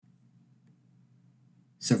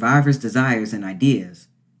survivors' desires and ideas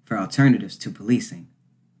for alternatives to policing,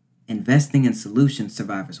 investing in solutions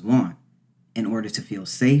survivors want in order to feel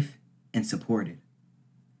safe and supported.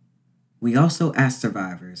 We also asked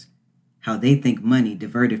survivors how they think money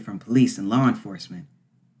diverted from police and law enforcement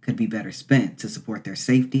could be better spent to support their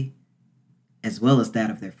safety as well as that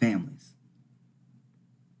of their families.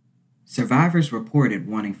 Survivors reported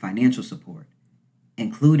wanting financial support,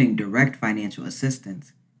 including direct financial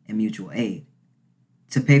assistance and mutual aid,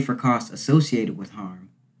 to pay for costs associated with harm,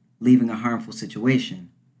 leaving a harmful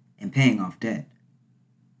situation, and paying off debt.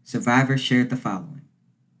 Survivors shared the following,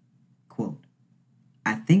 quote,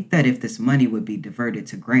 I think that if this money would be diverted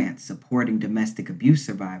to grants supporting domestic abuse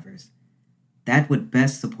survivors, that would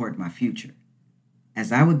best support my future,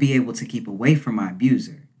 as I would be able to keep away from my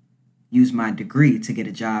abuser, use my degree to get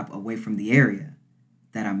a job away from the area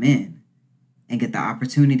that I'm in, and get the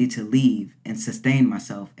opportunity to leave and sustain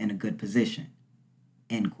myself in a good position,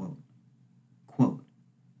 end quote. Quote,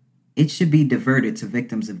 it should be diverted to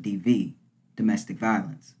victims of DV, domestic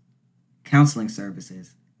violence, counseling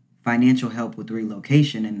services, financial help with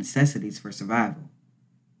relocation and necessities for survival,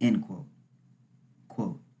 end quote.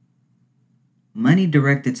 Quote, money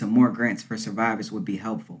directed to more grants for survivors would be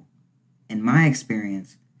helpful. In my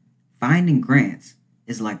experience, finding grants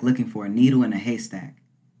is like looking for a needle in a haystack,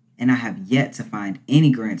 and I have yet to find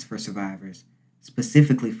any grants for survivors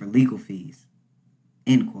specifically for legal fees,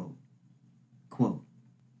 end quote. Quote,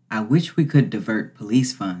 I wish we could divert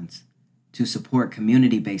police funds to support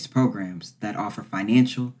community-based programs that offer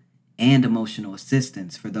financial and emotional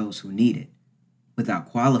assistance for those who need it,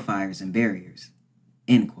 without qualifiers and barriers,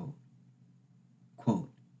 end quote. Quote,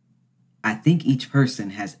 I think each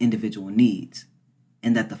person has individual needs,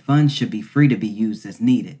 and that the funds should be free to be used as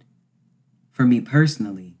needed. For me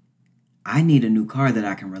personally, I need a new car that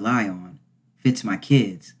I can rely on, fits my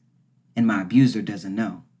kids, and my abuser doesn't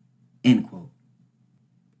know, end quote.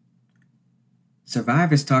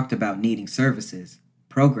 Survivors talked about needing services,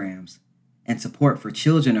 programs, and support for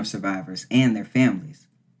children of survivors and their families,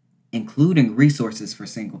 including resources for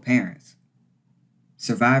single parents.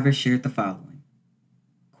 Survivors shared the following,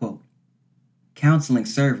 quote, counseling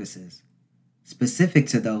services, specific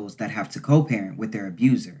to those that have to co-parent with their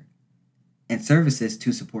abuser, and services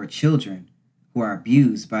to support children who are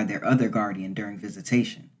abused by their other guardian during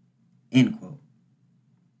visitation, end quote.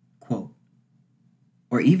 Quote,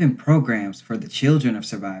 or even programs for the children of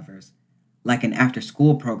survivors, like an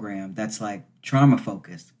after-school program that's like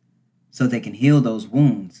trauma-focused, so they can heal those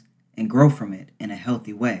wounds and grow from it in a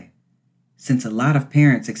healthy way, since a lot of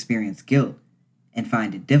parents experience guilt and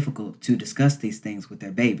find it difficult to discuss these things with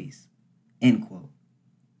their babies, end quote.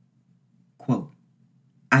 Quote,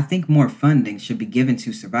 I think more funding should be given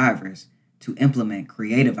to survivors to implement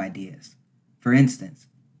creative ideas. For instance,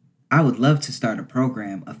 I would love to start a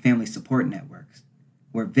program of family support networks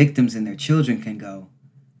where victims and their children can go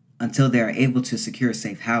until they are able to secure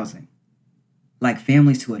safe housing, like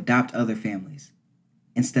families who adopt other families,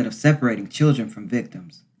 instead of separating children from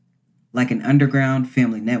victims, like an underground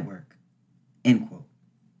family network, end quote.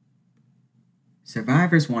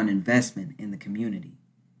 Survivors want investment in the community,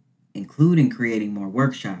 including creating more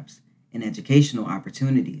workshops and educational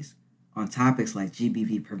opportunities on topics like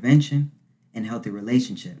GBV prevention and healthy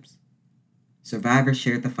relationships. Survivors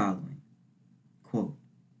shared the following, quote,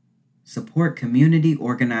 support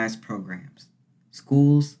community-organized programs,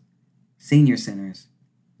 schools, senior centers,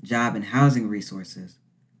 job and housing resources,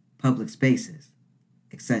 public spaces,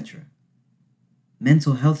 etc.,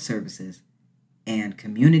 mental health services, and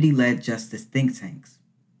community-led justice think tanks,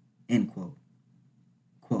 end quote.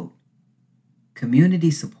 Quote,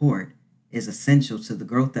 community support is essential to the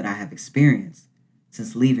growth that I have experienced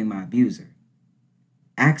since leaving my abuser.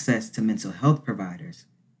 Access to mental health providers,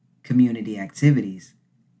 community activities,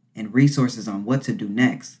 and resources on what to do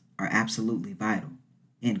next are absolutely vital,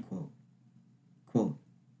 end quote. Quote,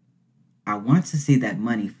 I want to see that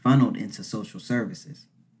money funneled into social services.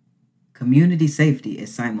 Community safety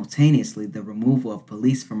is simultaneously the removal of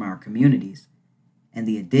police from our communities and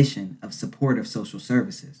the addition of supportive social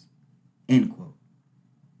services, end quote.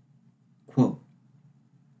 Quote,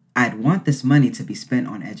 I'd want this money to be spent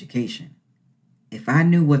on education. If I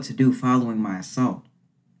knew what to do following my assault,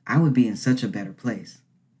 I would be in such a better place.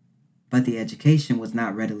 But the education was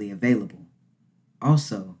not readily available.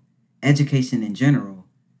 Also, education in general,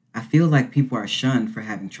 I feel like people are shunned for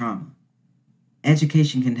having trauma.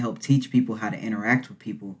 Education can help teach people how to interact with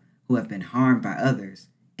people who have been harmed by others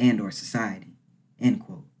and or society, end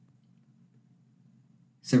quote.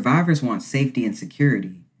 Survivors want safety and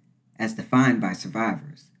security as defined by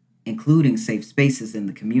survivors, including safe spaces in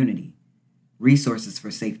the community, resources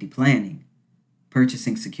for safety planning,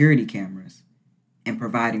 purchasing security cameras, and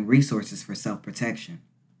providing resources for self-protection.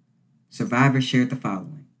 Survivors shared the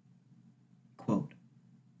following, quote,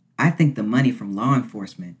 I think the money from law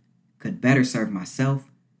enforcement could better serve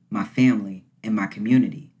myself, my family, and my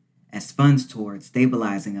community as funds toward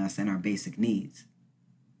stabilizing us and our basic needs.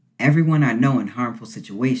 Everyone I know in harmful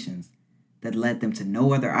situations that led them to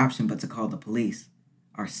no other option but to call the police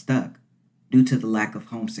are stuck due to the lack of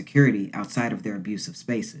home security outside of their abusive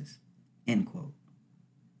spaces. End quote.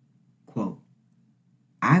 Quote,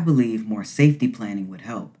 I believe more safety planning would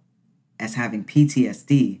help, as having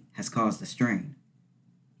PTSD has caused a strain.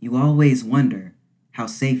 You always wonder how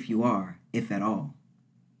safe you are, if at all.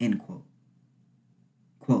 End quote.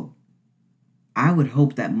 Quote, I would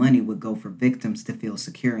hope that money would go for victims to feel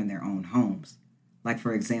secure in their own homes, like,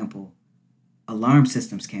 for example, alarm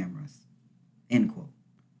systems cameras. End quote.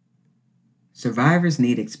 Survivors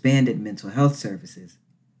need expanded mental health services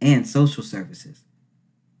and social services,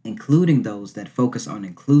 including those that focus on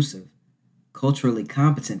inclusive, culturally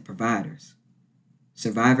competent providers.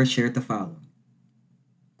 Survivors shared the following,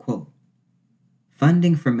 quote,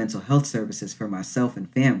 funding for mental health services for myself and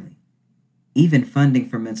family, even funding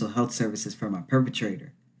for mental health services for my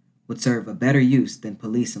perpetrator, would serve a better use than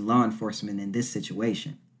police and law enforcement in this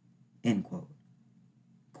situation. End quote.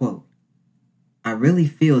 Quote, I really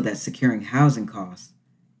feel that securing housing costs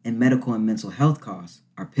and medical and mental health costs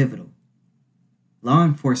are pivotal. Law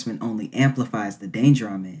enforcement only amplifies the danger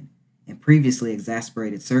I'm in previously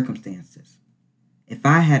exasperated circumstances. If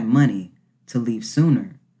I had money to leave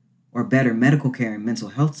sooner or better medical care and mental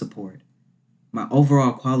health support, my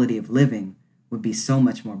overall quality of living would be so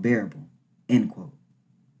much more bearable. End quote.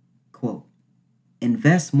 Quote,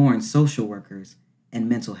 invest more in social workers and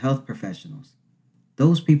mental health professionals.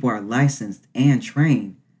 Those people are licensed and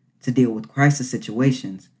trained to deal with crisis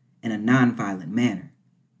situations in a nonviolent manner.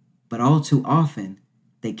 But all too often,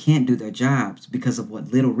 they can't do their jobs because of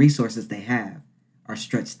what little resources they have are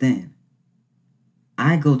stretched thin.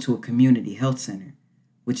 I go to a community health center,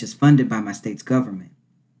 which is funded by my state's government,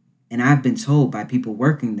 and I've been told by people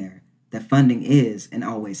working there that funding is and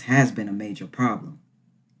always has been a major problem.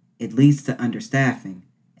 It leads to understaffing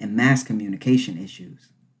and mass communication issues.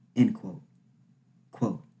 End quote.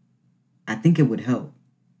 Quote, I think it would help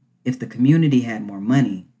if the community had more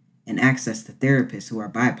money and access to therapists who are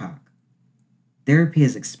BIPOC. Therapy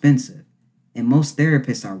is expensive, and most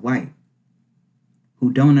therapists are white,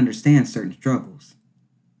 who don't understand certain struggles.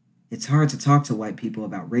 It's hard to talk to white people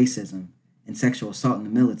about racism and sexual assault in the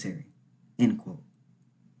military. End quote.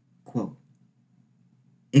 Quote,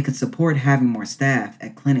 it could support having more staff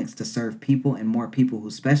at clinics to serve people and more people who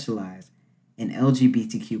specialize in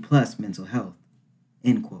LGBTQ+ mental health.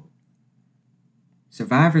 End quote.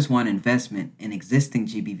 Survivors want investment in existing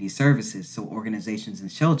GBV services so organizations and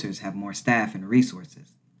shelters have more staff and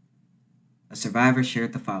resources. A survivor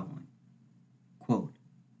shared the following, quote,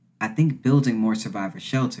 I think building more survivor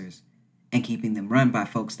shelters and keeping them run by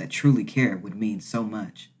folks that truly care would mean so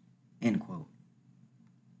much. End quote.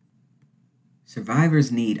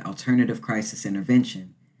 Survivors need alternative crisis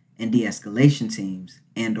intervention and de-escalation teams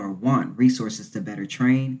and/or want resources to better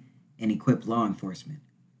train and equip law enforcement,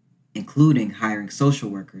 including hiring social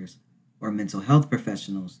workers or mental health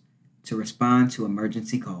professionals to respond to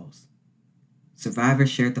emergency calls. Survivors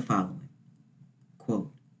shared the following,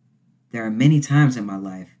 quote, there are many times in my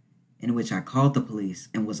life in which I called the police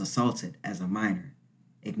and was assaulted as a minor,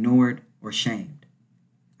 ignored, or shamed.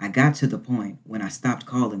 I got to the point when I stopped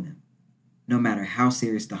calling them, no matter how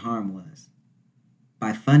serious the harm was.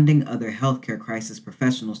 By funding other healthcare crisis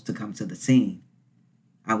professionals to come to the scene,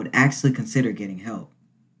 I would actually consider getting help.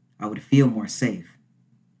 I would feel more safe.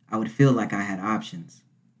 I would feel like I had options.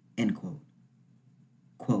 End quote.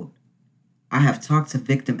 Quote, I have talked to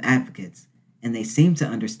victim advocates, and they seem to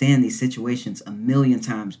understand these situations a million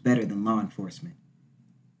times better than law enforcement.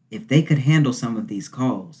 If they could handle some of these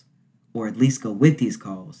calls, or at least go with these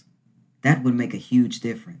calls, that would make a huge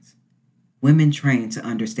difference. Women trained to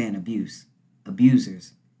understand abuse,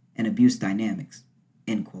 abusers, and abuse dynamics.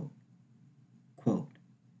 End quote. Quote,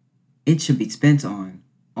 it should be spent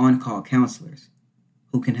on-call counselors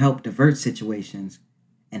who can help divert situations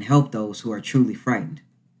and help those who are truly frightened,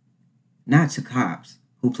 not to cops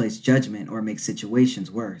who place judgment or make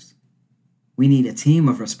situations worse. We need a team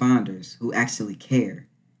of responders who actually care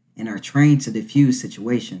and are trained to diffuse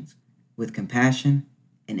situations with compassion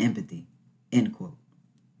and empathy. End quote.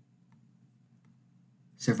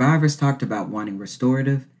 Survivors talked about wanting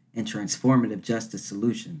restorative and transformative justice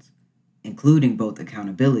solutions, including both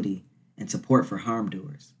accountability and support for harm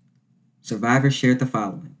doers. Survivors shared the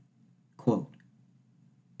following, quote,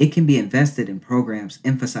 It can be invested in programs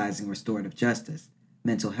emphasizing restorative justice,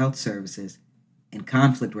 mental health services, and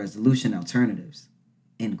conflict resolution alternatives.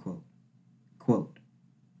 End quote. Quote,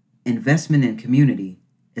 investment in community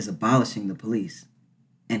is abolishing the police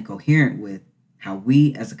and coherent with how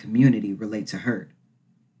we as a community relate to hurt.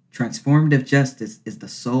 Transformative justice is the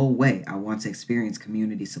sole way I want to experience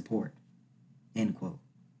community support. End quote.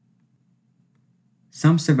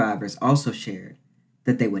 Some survivors also shared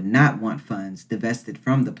that they would not want funds divested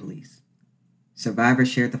from the police. Survivors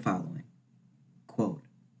shared the following, quote,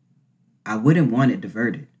 I wouldn't want it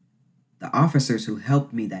diverted. The officers who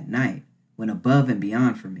helped me that night went above and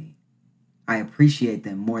beyond for me. I appreciate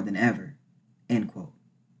them more than ever. End quote.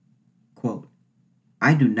 Quote,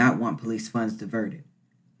 I do not want police funds diverted.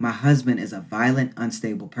 My husband is a violent,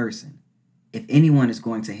 unstable person. If anyone is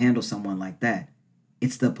going to handle someone like that,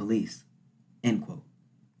 it's the police. End quote.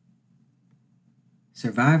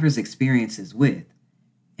 Survivors' experiences with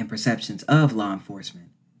and perceptions of law enforcement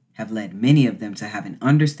have led many of them to have an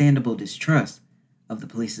understandable distrust of the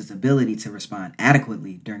police's ability to respond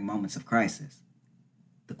adequately during moments of crisis.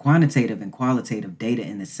 The quantitative and qualitative data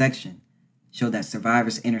in this section show that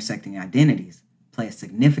survivors' intersecting identities play a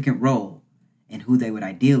significant role in who they would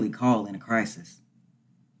ideally call in a crisis.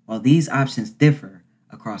 While these options differ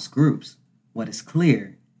across groups, what is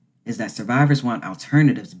clear is that survivors want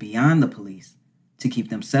alternatives beyond the police to keep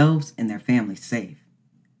themselves and their families safe.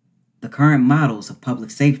 The current models of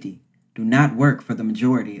public safety do not work for the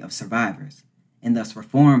majority of survivors, and thus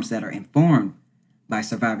reforms that are informed by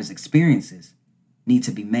survivors' experiences need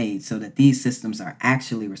to be made so that these systems are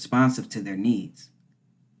actually responsive to their needs.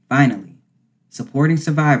 Finally, supporting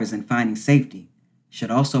survivors in finding safety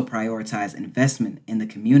should also prioritize investment in the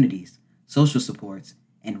communities, social supports,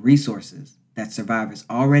 and resources that survivors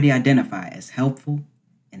already identify as helpful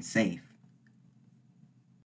and safe.